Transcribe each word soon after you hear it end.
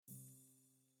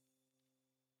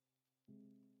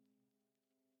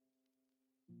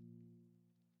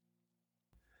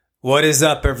What is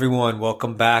up, everyone?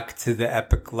 Welcome back to the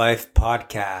Epic Life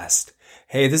Podcast.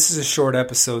 Hey, this is a short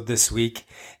episode this week,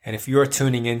 and if you are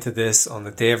tuning into this on the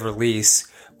day of release,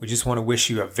 we just want to wish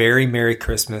you a very Merry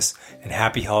Christmas and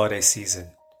Happy Holiday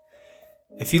Season.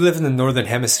 If you live in the Northern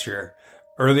Hemisphere,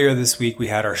 earlier this week we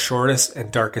had our shortest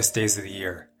and darkest days of the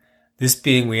year. This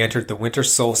being we entered the winter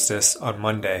solstice on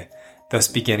Monday, thus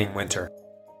beginning winter.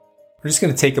 We're just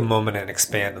going to take a moment and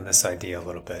expand on this idea a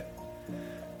little bit.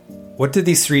 What did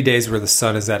these 3 days where the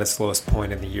sun is at its lowest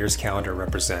point in the year's calendar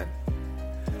represent?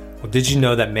 Well, did you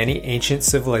know that many ancient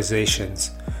civilizations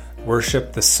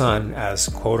worship the sun as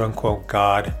quote-unquote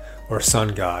God or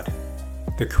sun god,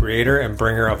 the creator and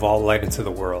bringer of all light into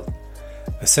the world?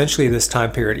 Essentially, this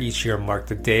time period each year marked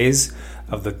the days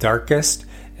of the darkest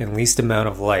and least amount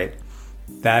of light.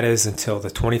 That is until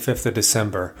the 25th of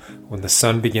December, when the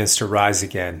sun begins to rise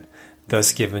again,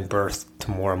 thus giving birth to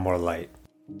more and more light.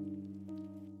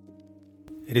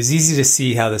 It is easy to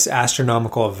see how this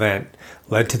astronomical event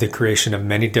led to the creation of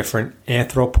many different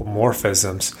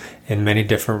anthropomorphisms in many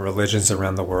different religions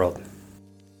around the world.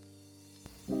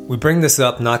 We bring this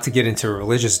up not to get into a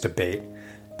religious debate,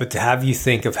 but to have you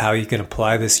think of how you can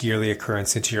apply this yearly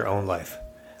occurrence into your own life.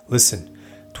 Listen,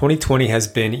 2020 has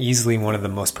been easily one of the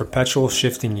most perpetual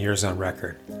shifting years on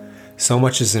record. So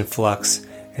much is in flux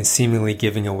and seemingly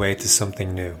giving away to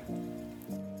something new.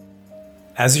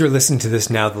 As you're listening to this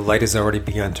now, the light has already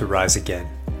begun to rise again.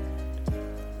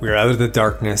 We are out of the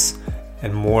darkness,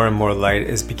 and more light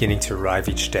is beginning to arrive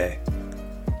each day.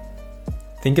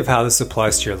 Think of how this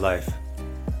applies to your life.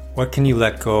 What can you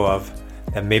let go of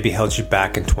that maybe held you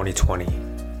back in 2020?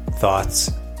 Thoughts,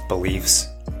 beliefs.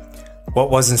 What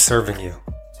wasn't serving you?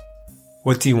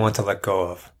 What do you want to let go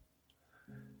of?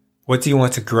 What do you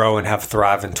want to grow and have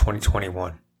thrive in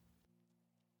 2021?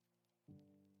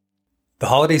 The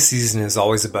holiday season is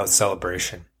always about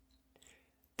celebration.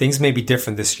 Things may be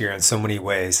different this year in so many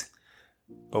ways,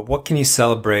 but what can you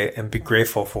celebrate and be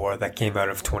grateful for that came out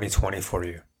of 2020 for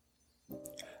you?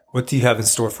 What do you have in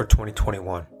store for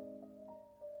 2021?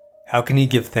 How can you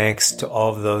give thanks to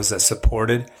all of those that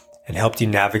supported and helped you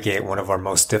navigate one of our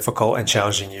most difficult and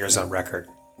challenging years on record?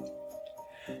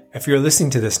 If you're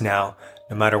listening to this now,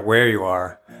 no matter where you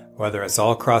are, whether it's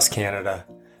all across Canada,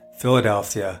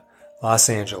 Philadelphia, Los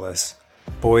Angeles,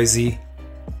 Boise,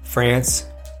 France,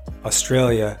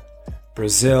 Australia,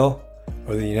 Brazil,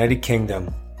 or the United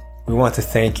Kingdom, we want to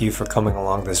thank you for coming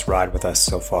along this ride with us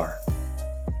so far.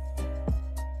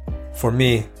 For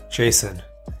me, Jason,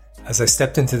 as I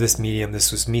stepped into this medium,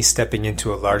 this was me stepping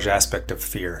into a large aspect of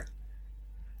fear.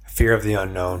 Fear of the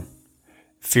unknown.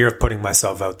 Fear of putting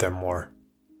myself out there more.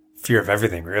 Fear of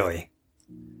everything, really.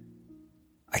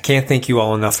 I can't thank you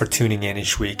all enough for tuning in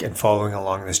each week and following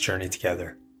along this journey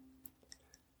together.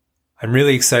 I'm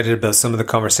really excited about some of the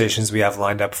conversations we have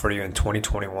lined up for you in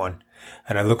 2021,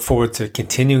 and I look forward to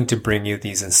continuing to bring you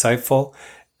these insightful,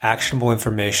 actionable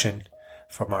information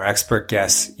from our expert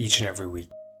guests each and every week.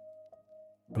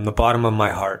 From the bottom of my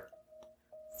heart,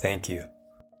 thank you.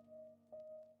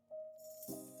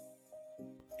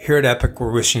 Here at Epic,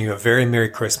 we're wishing you a very Merry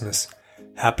Christmas,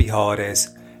 Happy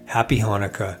Holidays, Happy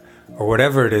Hanukkah, or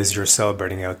whatever it is you're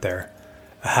celebrating out there.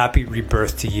 A happy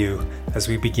rebirth to you as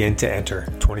we begin to enter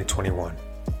 2021.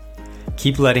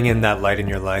 Keep letting in that light in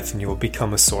your life and you will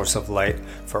become a source of light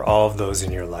for all of those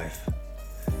in your life.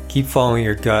 Keep following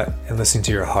your gut and listening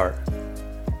to your heart.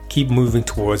 Keep moving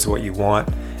towards what you want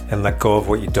and let go of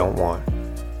what you don't want.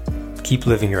 Keep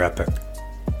living your epic.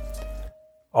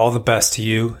 All the best to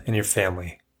you and your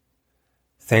family.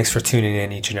 Thanks for tuning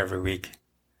in each and every week.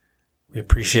 We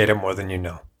appreciate it more than you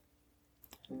know.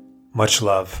 Much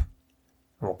love.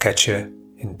 We'll catch you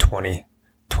in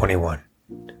 2021.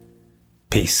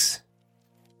 Peace.